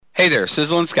Hey there,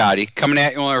 Sizzlin Scotty, coming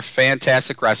at you with a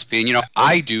fantastic recipe. And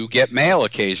I do get mail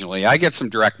occasionally. I get some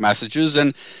direct messages,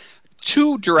 and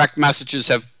two direct messages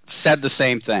have said the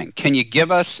same thing. Can you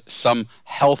give us some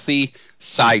healthy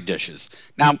side dishes?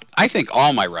 Now, I think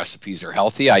all my recipes are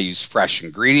healthy. I use fresh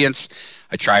ingredients.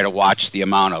 I try to watch the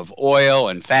amount of oil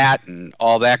and fat and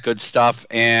all that good stuff.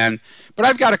 But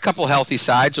I've got a couple healthy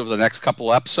sides over the next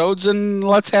couple episodes, and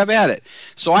let's have at it.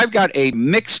 So I've got a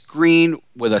mixed green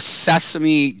with a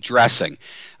sesame dressing.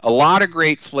 A lot of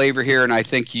great flavor here, and I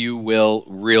think you will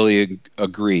really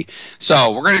agree.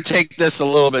 So we're going to take this a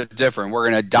little bit different. We're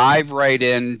going to dive right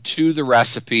into the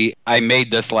recipe. I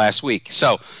made this last week.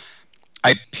 So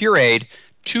I pureed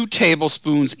 2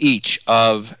 tablespoons each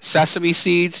of sesame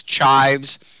seeds,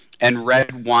 chives, and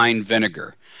red wine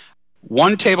vinegar.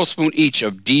 1 tablespoon each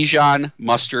of Dijon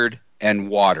mustard and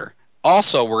water.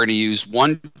 Also, we're going to use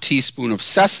 1 teaspoon of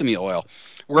sesame oil.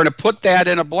 We're going to put that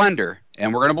in a blender,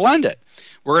 and we're going to blend it.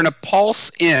 We're going to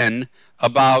pulse in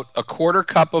about a 1/4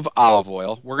 cup of olive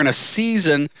oil. We're going to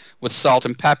season with salt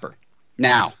and pepper.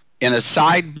 Now, in a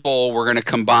side bowl, we're going to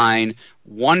combine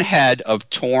 1 head of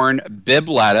torn Bibb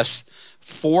lettuce,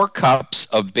 4 cups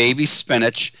of baby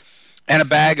spinach, and a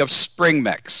bag of spring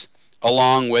mix,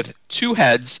 along with 2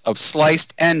 heads of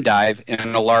sliced endive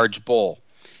in a large bowl.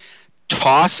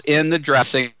 Toss in the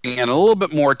dressing and a little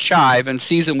bit more chive and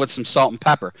season with some salt and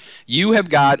pepper. You have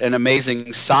got an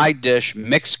amazing side dish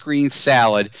mixed green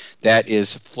salad that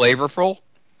is flavorful,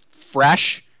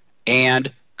 fresh, and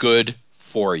good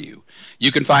for you.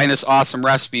 You can find this awesome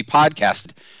recipe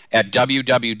podcasted at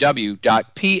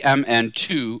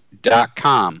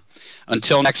www.pmn2.com.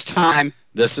 Until next time,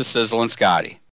 this is Sizzlin Scotty.